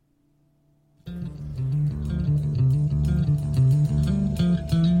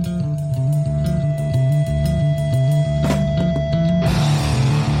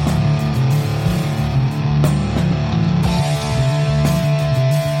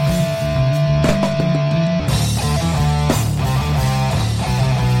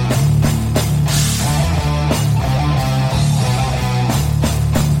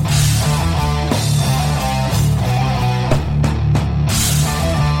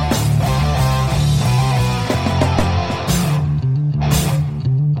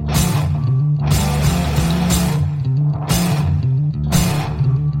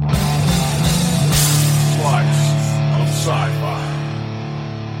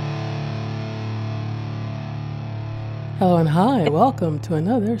Hello and hi, welcome to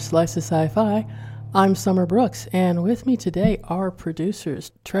another Slice of Sci-Fi. I'm Summer Brooks, and with me today are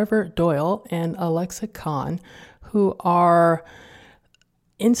producers Trevor Doyle and Alexa Khan, who are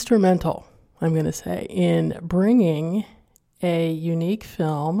instrumental, I'm going to say, in bringing a unique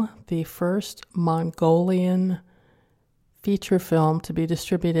film, the first Mongolian feature film to be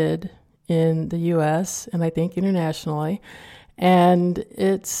distributed in the U.S. and I think internationally. And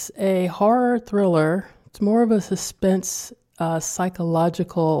it's a horror thriller. It's more of a suspense,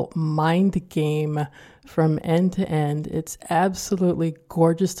 psychological mind game from end to end. It's absolutely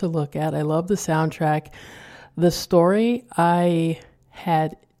gorgeous to look at. I love the soundtrack. The story, I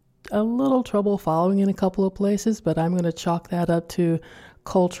had a little trouble following in a couple of places, but I'm going to chalk that up to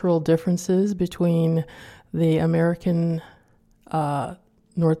cultural differences between the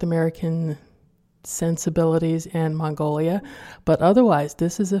North American sensibilities and Mongolia. But otherwise,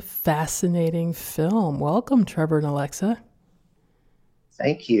 this is a fascinating film. Welcome, Trevor and Alexa.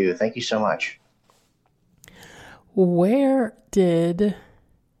 Thank you. Thank you so much. Where did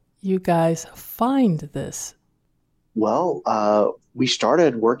you guys find this? Well, we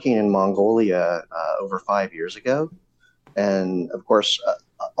started working in Mongolia over 5 years ago. And of course,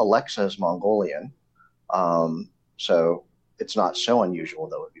 Alexa is Mongolian. So it's not so unusual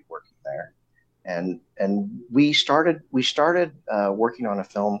that we'd be working there. And we started working on a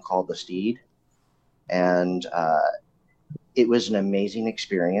film called The Steed, and it was an amazing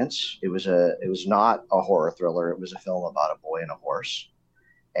experience. It was not a horror thriller. It was a film about a boy and a horse,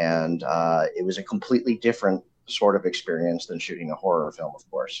 and it was a completely different sort of experience than shooting a horror film, of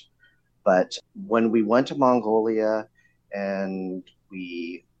course. But when we went to Mongolia and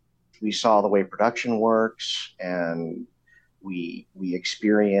we saw the way production works, and we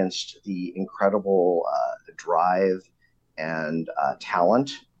experienced the incredible drive and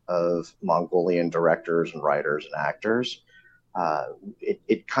talent of Mongolian directors and writers and actors.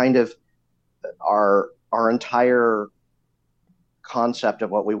 It kind of our entire concept of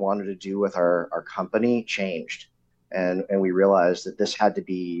what we wanted to do with our company changed, and we realized that this had to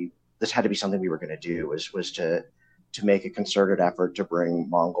be something we were going to do, was to make a concerted effort to bring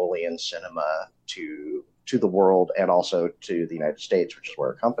Mongolian cinema to the world and also to the United States, which is where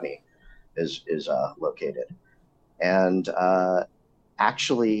our company is located. And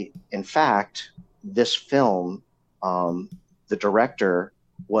actually, in fact, this film, the director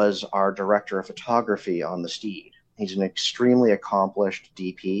was our director of photography on The Steed. He's an extremely accomplished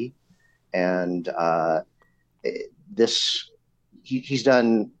DP, and he's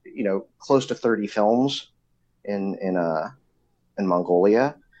done close to 30 films in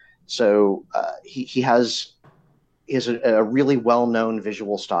Mongolia. So he has a really well-known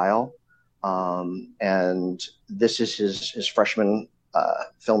visual style, and this is his freshman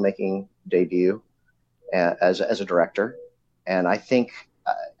filmmaking debut as a director. And I think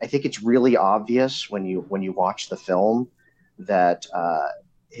it's really obvious when you watch the film that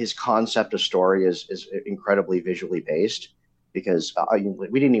his concept of story is incredibly visually based, because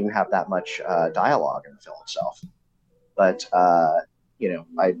we didn't even have that much dialogue in the film itself. But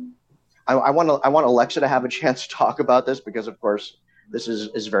I want Alexa to have a chance to talk about this, because of course this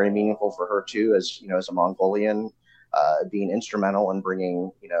is very meaningful for her too, as a Mongolian, being instrumental in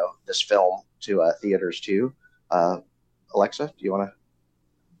bringing this film to theaters too. Alexa, do you want to?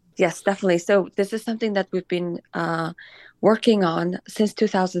 Yes, definitely. So this is something that we've been working on since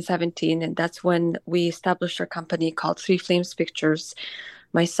 2017, and that's when we established our company called Three Flames Pictures.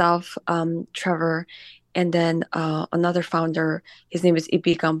 Myself, Trevor, and then another founder. His name is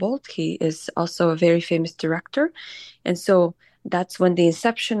Ibi Gumboldt. He is also a very famous director, and so that's when the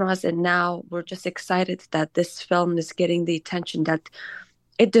inception was. And now we're just excited that this film is getting the attention that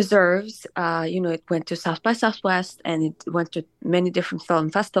it deserves. It went to South by Southwest, and it went to many different film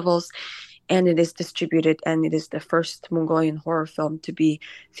festivals, and it is distributed, and it is the first Mongolian horror film to be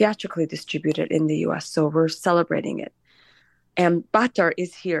theatrically distributed in the US. So we're celebrating it. And Batar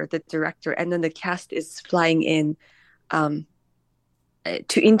is here, the director, and then the cast is flying in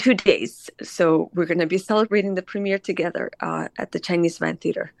in 2 days. So we're going to be celebrating the premiere together at the Chinese Van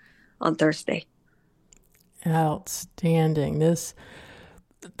Theater on Thursday. Outstanding.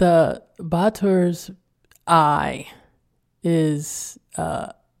 The Batur's eye is,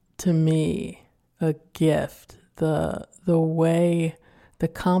 to me, a gift. The way, the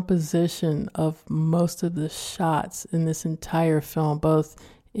composition of most of the shots in this entire film, both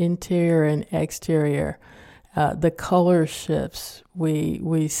interior and exterior, the color shifts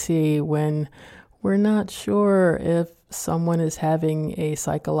we see when we're not sure if someone is having a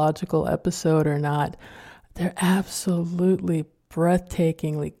psychological episode or not, they're absolutely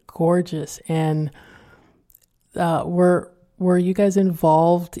breathtakingly gorgeous. And were you guys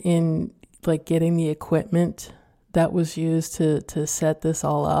involved in like getting the equipment that was used to set this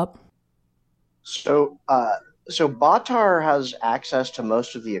all up? So, so Batar has access to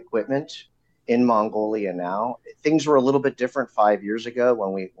most of the equipment in Mongolia now. Things were a little bit different 5 years ago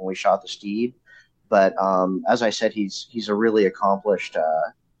when we shot the Steed, but as I said, he's a really accomplished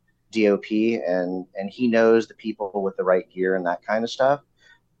DOP, and he knows the people with the right gear and that kind of stuff.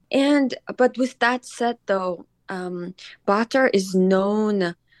 But with that said, though, Batar is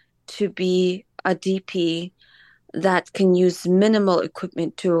known to be a DP that can use minimal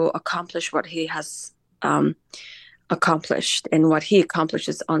equipment to accomplish what he has um, accomplished and what he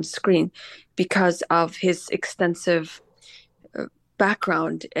accomplishes on screen because of his extensive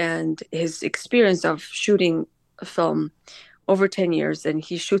background and his experience of shooting a film over 10 years. And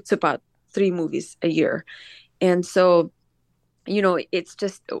he shoots about 3 movies a year. And so, it's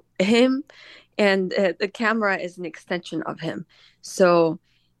just him, and the camera is an extension of him. So,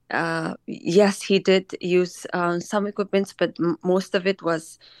 yes, he did use some equipment, but most of it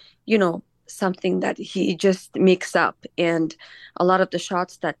was, something that he just mixed up. And a lot of the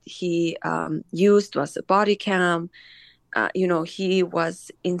shots that he used was a body cam. He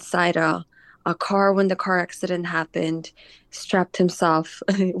was inside a car when the car accident happened, strapped himself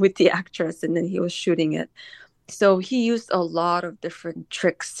with the actress, and then he was shooting it. So he used a lot of different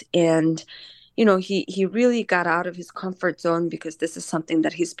tricks, and he really got out of his comfort zone because this is something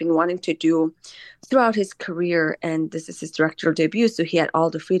that he's been wanting to do throughout his career, and this is his directorial debut, so he had all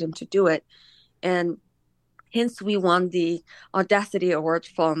the freedom to do it. And hence we won the Audacity Award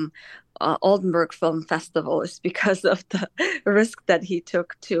from Oldenburg Film Festival is because of the risk that he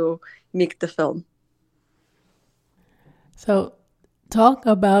took to make the film. So, talk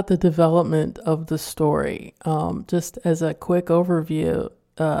about the development of the story. Just as a quick overview,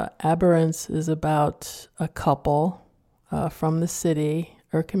 Aberrance is about a couple from the city,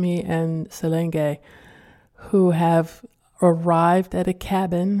 Urkami and Selenge, who have arrived at a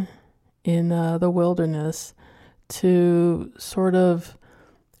cabin in the wilderness to sort of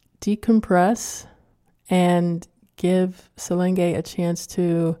decompress and give Selenge a chance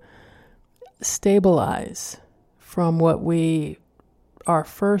to stabilize from what we are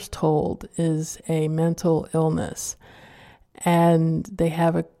first told is a mental illness. And they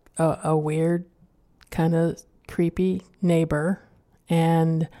have a weird, kind of creepy neighbor,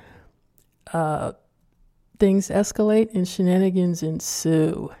 and things escalate and shenanigans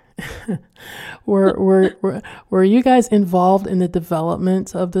ensue. were you guys involved in the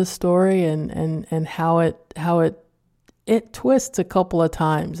development of this story and how it twists a couple of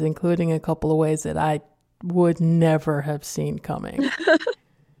times, including a couple of ways that I would never have seen coming?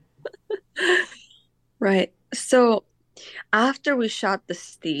 Right. So after we shot The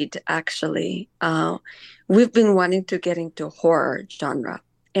Steed, actually, we've been wanting to get into horror genre.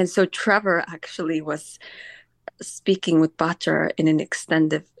 And so Trevor actually was speaking with Butcher in an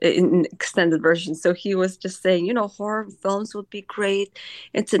extended version. So he was just saying, horror films would be great.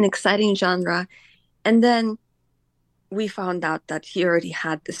 It's an exciting genre. And then we found out that he already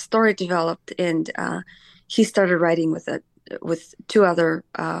had the story developed, and he started writing with 2 other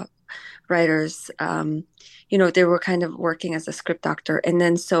writers. They were kind of working as a script doctor, and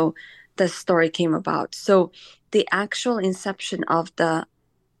then so the story came about. So the actual inception of the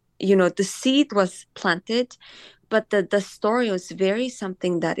seed was planted, but the story was very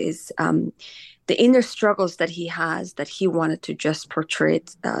something that is the inner struggles that he has, that he wanted to just portray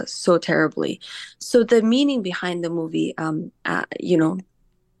it so terribly. So the meaning behind the movie, and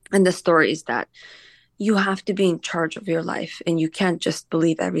the story is that you have to be in charge of your life, and you can't just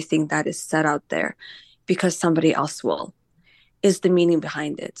believe everything that is set out there because somebody else will, is the meaning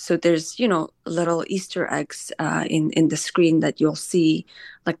behind it. So there's, little Easter eggs in the screen that you'll see,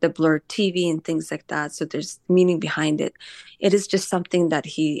 like the blurred TV and things like that. So there's meaning behind it. It is just something that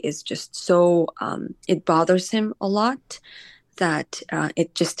he is just so, it bothers him a lot, that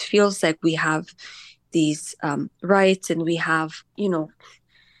it just feels like we have these rights, and we have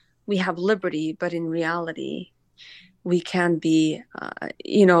liberty, but in reality, we can be,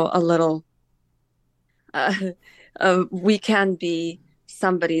 a little, we can be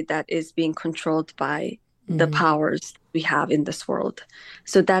somebody that is being controlled by the powers we have in this world.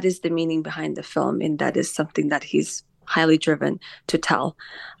 So that is the meaning behind the film, and that is something that he's highly driven to tell.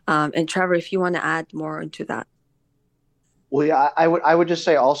 And Trevor, if you want to add more into that. Well, yeah, I would just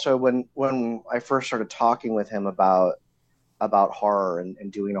say also when I first started talking with him about horror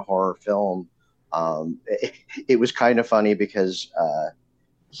and doing a horror film, it was kind of funny because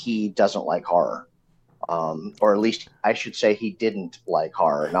he doesn't like horror, or at least I should say he didn't like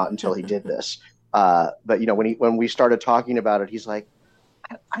horror, not until he did this. But when we started talking about it, he's like,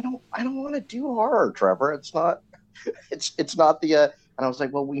 I don't want to do horror, Trevor. It's not the. And I was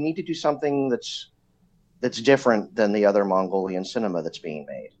like, well, we need to do something that's different than the other Mongolian cinema that's being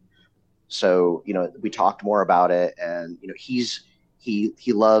made. So we talked more about it, and he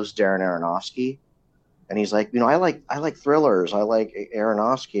loves Darren Aronofsky, and he's like, I like thrillers, I like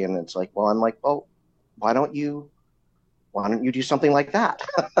Aronofsky, and it's like, well, I'm like, well, why don't you do something like that?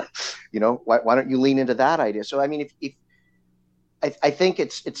 Why don't you lean into that idea? So I mean, if I think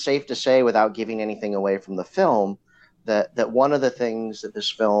it's safe to say, without giving anything away from the film, that one of the things that this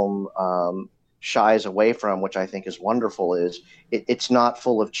film shies away from, which I think is wonderful, is it's not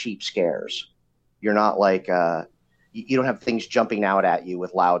full of cheap scares. You're not like you don't have things jumping out at you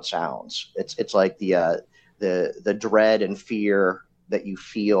with loud sounds. It's like the dread and fear that you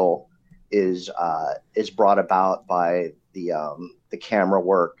feel is brought about by the camera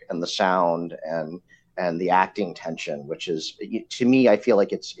work and the sound and the acting tension, which is, to me, I feel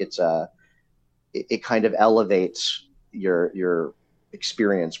like it kind of elevates your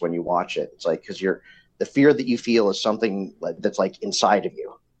experience when you watch it. It's like, because the fear that you feel is something that's like inside of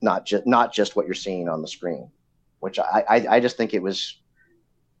you, not just what you're seeing on the screen, which I just think it was.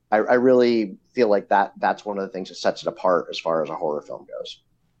 I really feel like that's one of the things that sets it apart as far as a horror film goes.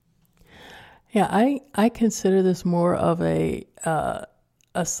 Yeah, I consider this more of a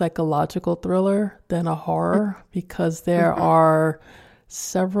psychological thriller than a horror, because there Mm-hmm. are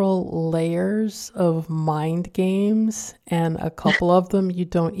several layers of mind games, and a couple of them you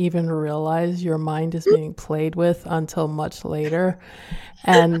don't even realize your mind is being played with until much later.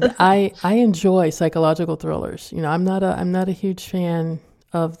 And I enjoy psychological thrillers. I'm not a huge fan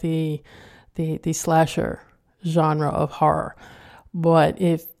of the slasher genre of horror. But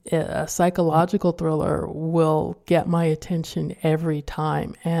if a psychological thriller will get my attention every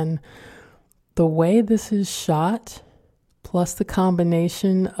time, and the way this is shot, plus the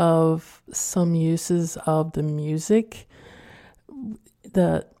combination of some uses of the music,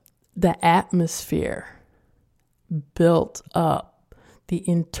 the atmosphere built up the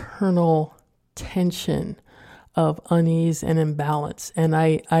internal tension of unease and imbalance. And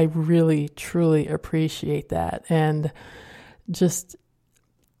I really, truly appreciate that. And just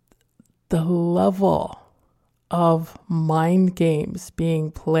the level of mind games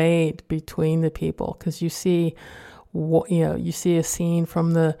being played between the people, because you see a scene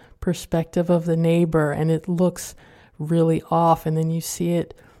from the perspective of the neighbor and it looks really off, and then you see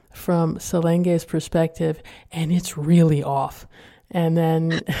it from Selenge's perspective and it's really off, and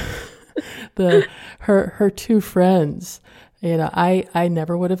then her two friends. I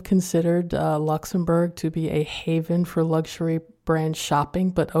never would have considered Luxembourg to be a haven for luxury brand shopping,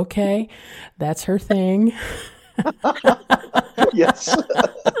 but okay, that's her thing. Yes.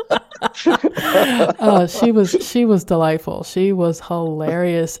 She was delightful. She was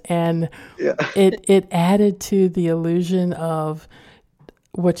hilarious, and Yeah. it added to the illusion of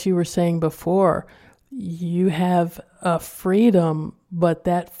what you were saying before. You have a freedom, but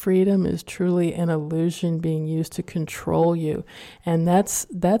that freedom is truly an illusion being used to control you. And that's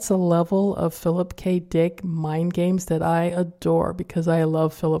a level of Philip K. Dick mind games that I adore, because I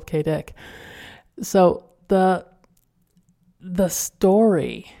love Philip K. Dick. So the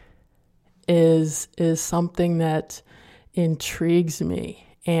story is something that intrigues me,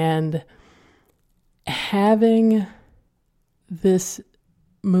 and having this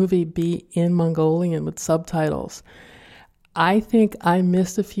movie be in Mongolian with subtitles, I think I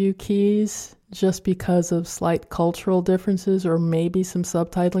missed a few keys just because of slight cultural differences or maybe some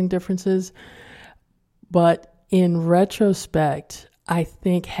subtitling differences. But in retrospect, I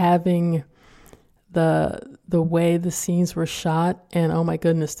think having the way the scenes were shot, and oh my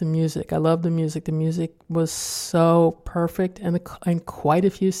goodness, the music. I love the music. The music was so perfect in quite a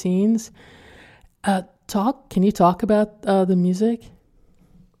few scenes. Can you talk about the music?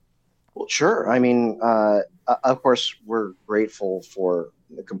 Well, sure. I mean, of course, we're grateful for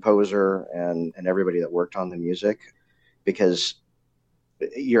the composer and everybody that worked on the music, because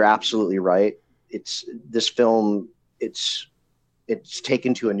you're absolutely right. It's this film. It's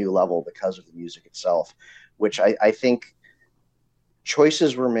taken to a new level because of the music itself, which I think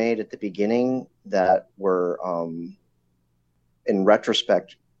choices were made at the beginning that were, in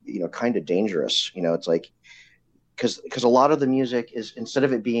retrospect, kind of dangerous. It's like, because a lot of the music is, instead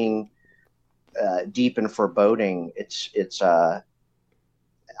of it being deep and foreboding, it's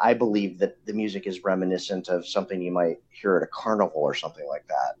I believe that the music is reminiscent of something you might hear at a carnival or something like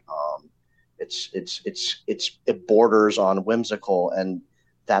that. It borders on whimsical, and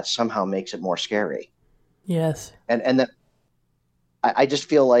that somehow makes it more scary. Yes. And that I just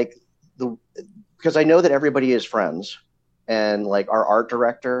feel like the because I know that everybody is friends, and like our art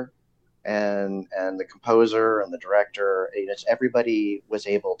director and the composer and the director, it's everybody was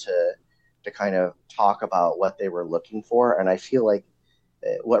able to kind of talk about what they were looking for, and I feel like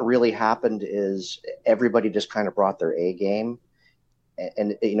what really happened is everybody just kind of brought their A game,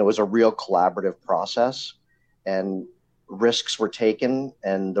 and it was a real collaborative process, and risks were taken,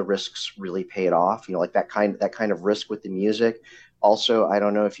 and the risks really paid off. Like that kind of risk with the music. Also, I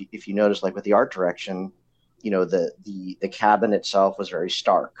don't know if you noticed, like with the art direction, the cabin itself was very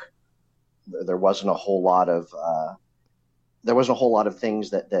stark. There wasn't a whole lot of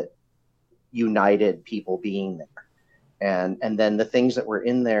things that united people being there. And then the things that were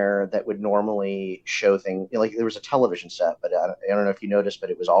in there that would normally show things, like there was a television set, but I don't know if you noticed,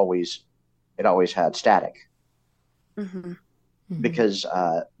 but it always had static. Mm-hmm. Because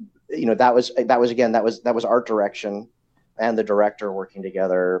that was art direction and the director working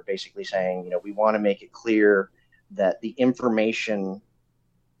together, basically saying, we want to make it clear that the information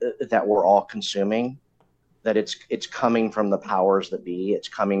that we're all consuming, that it's coming from the powers that be. It's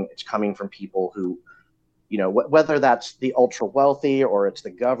coming from people who, whether that's the ultra wealthy or it's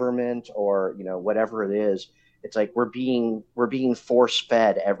the government or whatever it is. It's like we're being force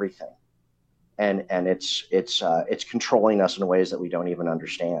fed everything, and it's controlling us in ways that we don't even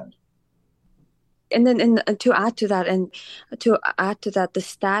understand. And then to add to that, the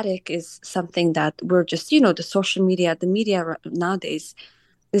static is something that we're just, the social media, the media nowadays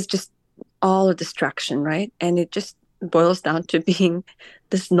is just all a distraction, right? And it just boils down to being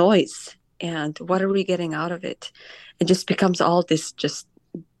this noise. And what are we getting out of it? It just becomes all this just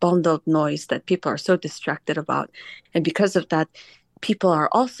bundled noise that people are so distracted about. And because of that, people are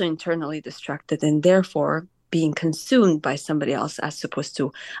also internally distracted and therefore being consumed by somebody else, as opposed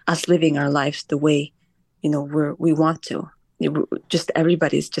to us living our lives the way, we want to. Just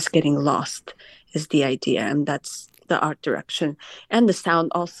everybody's just getting lost is the idea. And that's the art direction and the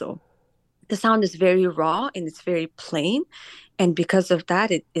sound also. The sound is very raw and it's very plain. And because of that,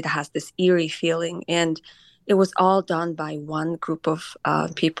 it has this eerie feeling. And it was all done by one group of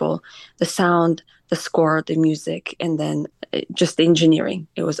people. The sound, the score, the music, and then just the engineering.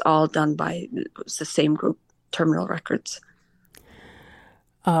 It was all done by the same group, Terminal Records.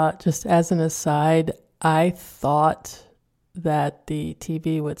 Just as an aside, I thought that the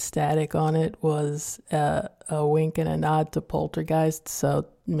TV with static on it was a wink and a nod to Poltergeist, so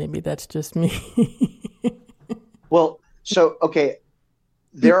maybe that's just me. Well, so okay,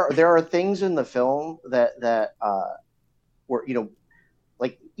 there are things in the film that were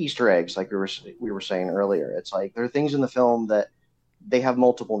like Easter eggs, like we were saying earlier. It's like there are things in the film that they have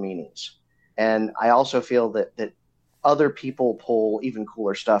multiple meanings, and I also feel that other people pull even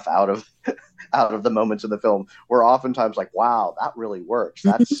cooler stuff out of the moments in the film. We're oftentimes like, wow, that really works.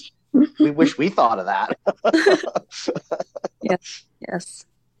 That's we wish we thought of that. Yes.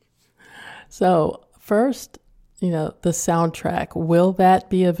 So first, the soundtrack, will that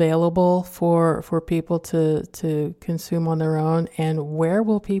be available for people to consume on their own? And where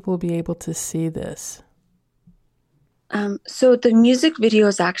will people be able to see this? So the music video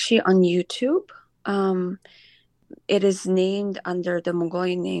is actually on YouTube. It is named under the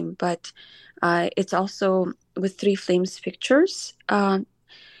Mongolian name, but it's also with Three Flames Pictures.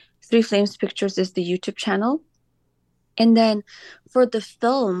 Three Flames Pictures is the YouTube channel. And then for the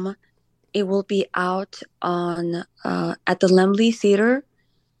film, it will be out on at the Laemmle Theater,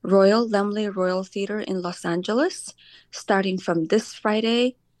 Laemmle Royal Theater in Los Angeles, starting from this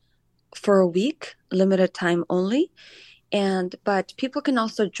Friday for a week, limited time only. But people can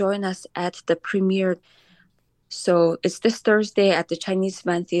also join us at the premiere. So it's this Thursday at the Chinese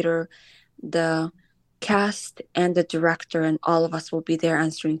Van Theater. The cast and the director and all of us will be there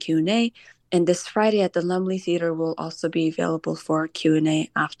answering Q&A. And this Friday at the Laemmle Theater will also be available for Q&A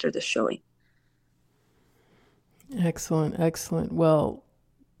after the showing. Excellent. Well,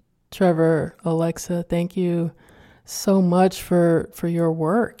 Trevor, Alexa, thank you so much for your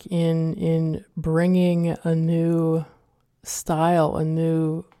work in bringing a new style, a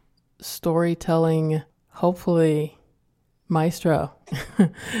new storytelling, hopefully maestro,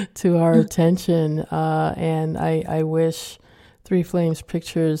 to our attention. And I wish Three Flames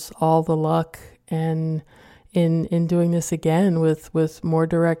Pictures all the luck and in doing this again with more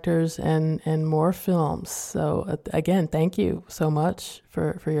directors and more films. So again, thank you so much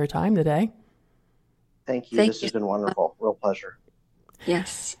for your time today. Thank you. This has been wonderful. Real pleasure.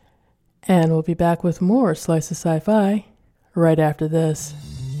 Yes. And we'll be back with more Slice of Sci-Fi right after this.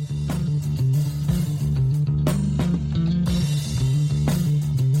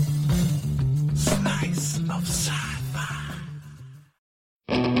 Slice of Sci-Fi.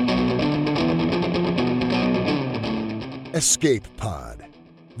 Escape Pod,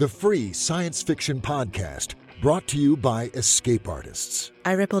 the free science fiction podcast brought to you by Escape Artists.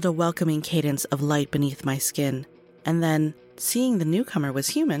 I rippled a welcoming cadence of light beneath my skin, and then, seeing the newcomer was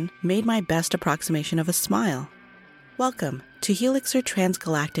human, made my best approximation of a smile. Welcome to Helixer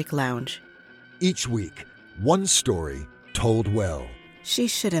Transgalactic Lounge. Each week, one story told well. She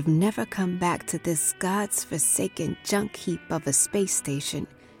should have never come back to this God's forsaken junk heap of a space station.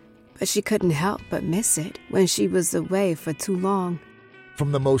 But she couldn't help but miss it when she was away for too long.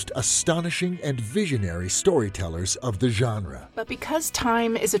 From the most astonishing and visionary storytellers of the genre. But because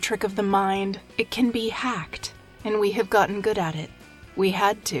time is a trick of the mind, it can be hacked, and we have gotten good at it. We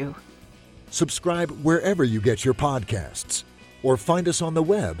had to. Subscribe wherever you get your podcasts, or find us on the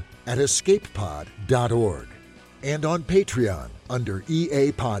web at escapepod.org and on Patreon under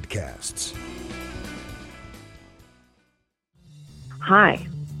EA Podcasts. Hi,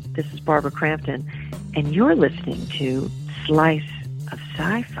 this is Barbara Crampton, and you're listening to Slice of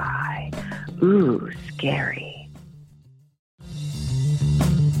Sci-Fi. Ooh, scary.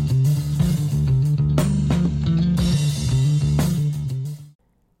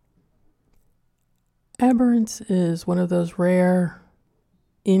 Aberrance is one of those rare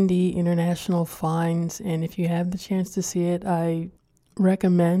indie international finds, and if you have the chance to see it, I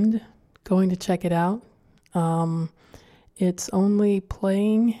recommend going to check it out. It's only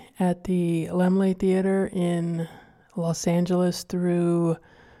playing at the Laemmle Theater in Los Angeles through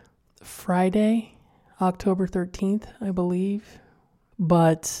Friday, October 13th, I believe.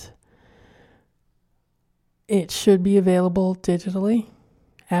 But it should be available digitally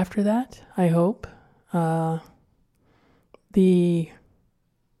after that, I hope. The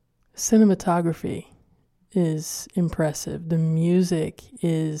cinematography is impressive. The music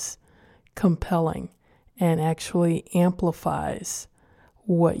is compelling and actually amplifies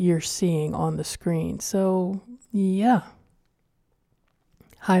what you're seeing on the screen. So, yeah.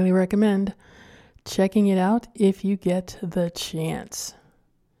 Highly recommend checking it out if you get the chance.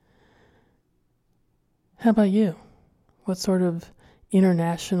 How about you? What sort of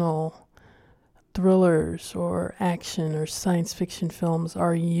international thrillers or action or science fiction films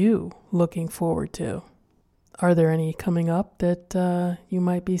are you looking forward to? Are there any coming up that you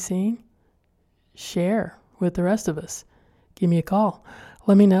might be seeing? Share with the rest of us. Give me a call.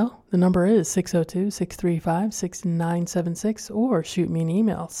 Let me know. The number is 602-635-6976, or shoot me an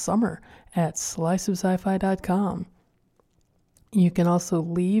email, summer@sliceofsci-fi.com. You can also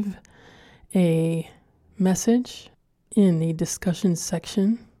leave a message in the discussion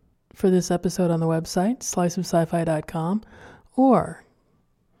section for this episode on the website, sliceofsci-fi.com, or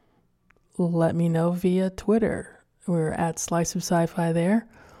let me know via Twitter. We're at Slice of Sci-Fi there,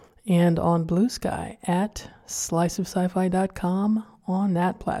 and on Blue Sky at sliceofsci-fi.com on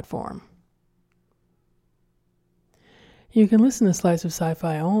that platform. You can listen to Slice of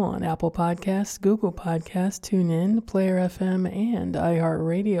Sci-Fi on Apple Podcasts, Google Podcasts, TuneIn, Player FM, and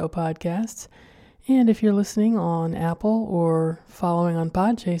iHeartRadio podcasts. And if you're listening on Apple or following on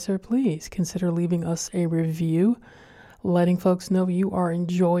Podchaser, please consider leaving us a review, letting folks know you are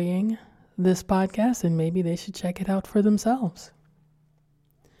enjoying this podcast and maybe they should check it out for themselves.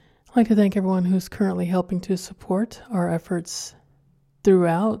 I'd like to thank everyone who's currently helping to support our efforts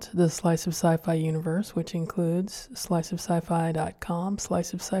throughout the Slice of Sci-Fi universe, which includes sliceofsci-fi.com,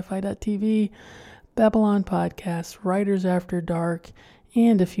 sliceofsci-fi.tv, Babylon Podcasts, Writers After Dark,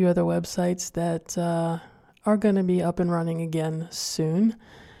 and a few other websites that are going to be up and running again soon.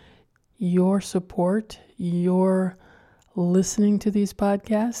 Your support, your listening to these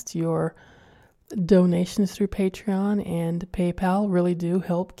podcasts, your donations through Patreon and PayPal really do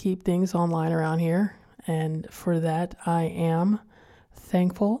help keep things online around here. And for that, I am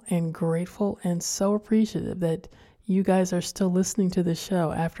thankful and grateful and so appreciative that you guys are still listening to this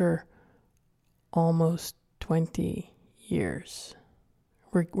show after almost 20 years.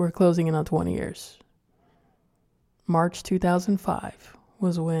 We're closing in on 20 years. March 2005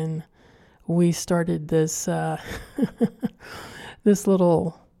 was when we started this this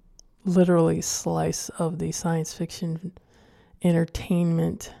little literally slice of the science fiction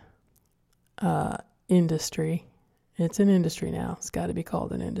entertainment industry. It's an industry now. It's got to be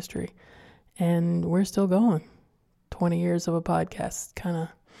called an industry. And we're still going. 20 years of a podcast. Kind of,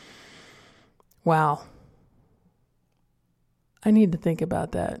 wow. I need to think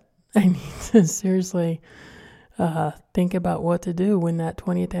about that. I need to seriously think about what to do when that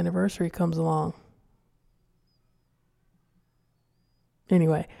 20th anniversary comes along.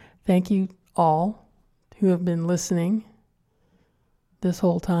 Anyway, thank you all who have been listening this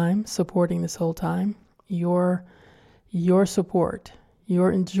whole time, supporting this whole time. Your support,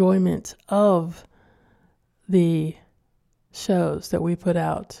 your enjoyment of the shows that we put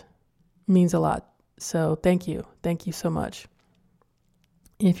out means a lot. So thank you. Thank you so much.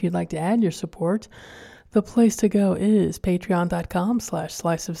 If you'd like to add your support, the place to go is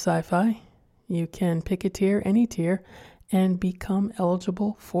patreon.com/sliceofsci-fi. You can pick a tier, any tier, and become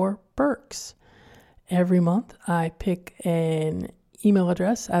eligible for perks. Every month, I pick an email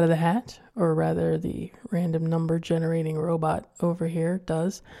address out of the hat, or rather the random number generating robot over here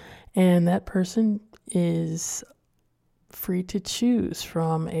does, and that person is free to choose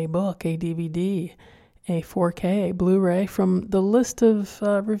from a book, a DVD, a 4K, a Blu-ray, from the list of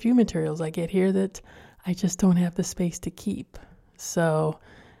review materials I get here that I just don't have the space to keep. So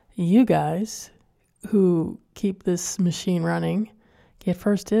you guys who keep this machine running get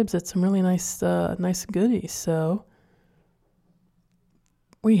first dibs at some really nice goodies. So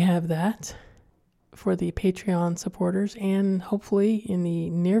we have that for the Patreon supporters, and hopefully in the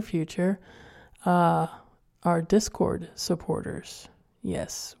near future, our Discord supporters.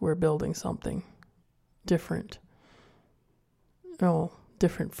 Yes, we're building something different. Oh,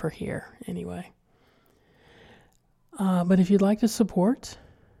 different for here anyway. But if you'd like to support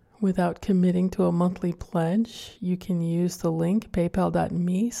without committing to a monthly pledge, you can use the link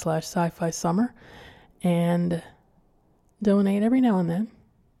paypal.me/sci-fi summer and donate every now and then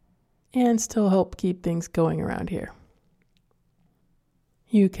and still help keep things going around here.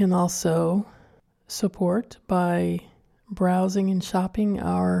 You can also support by browsing and shopping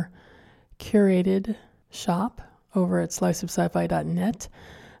our curated shop over at sliceofsci-fi.net.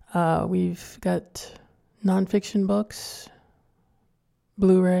 We've got nonfiction books,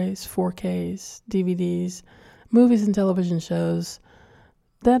 Blu-rays, 4Ks, DVDs, movies and television shows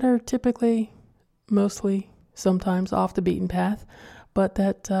that are typically, mostly, sometimes off the beaten path, but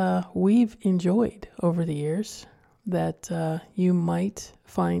that we've enjoyed over the years that you might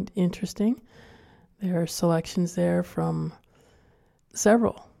find interesting. There are selections there from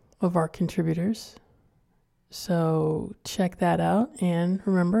several of our contributors. So check that out. And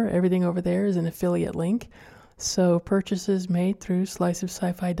remember, everything over there is an affiliate link. So purchases made through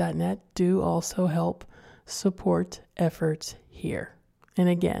sliceofsci-fi.net do also help support efforts here. And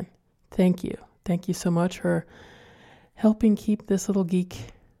again, thank you. Thank you so much for helping keep this little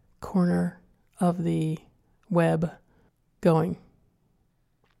geek corner of the web going.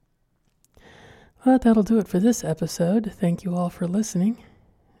 Well, that'll do it for this episode. Thank you all for listening.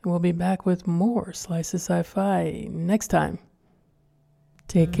 We'll be back with more Slice of Sci-Fi next time.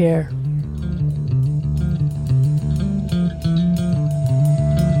 Take care.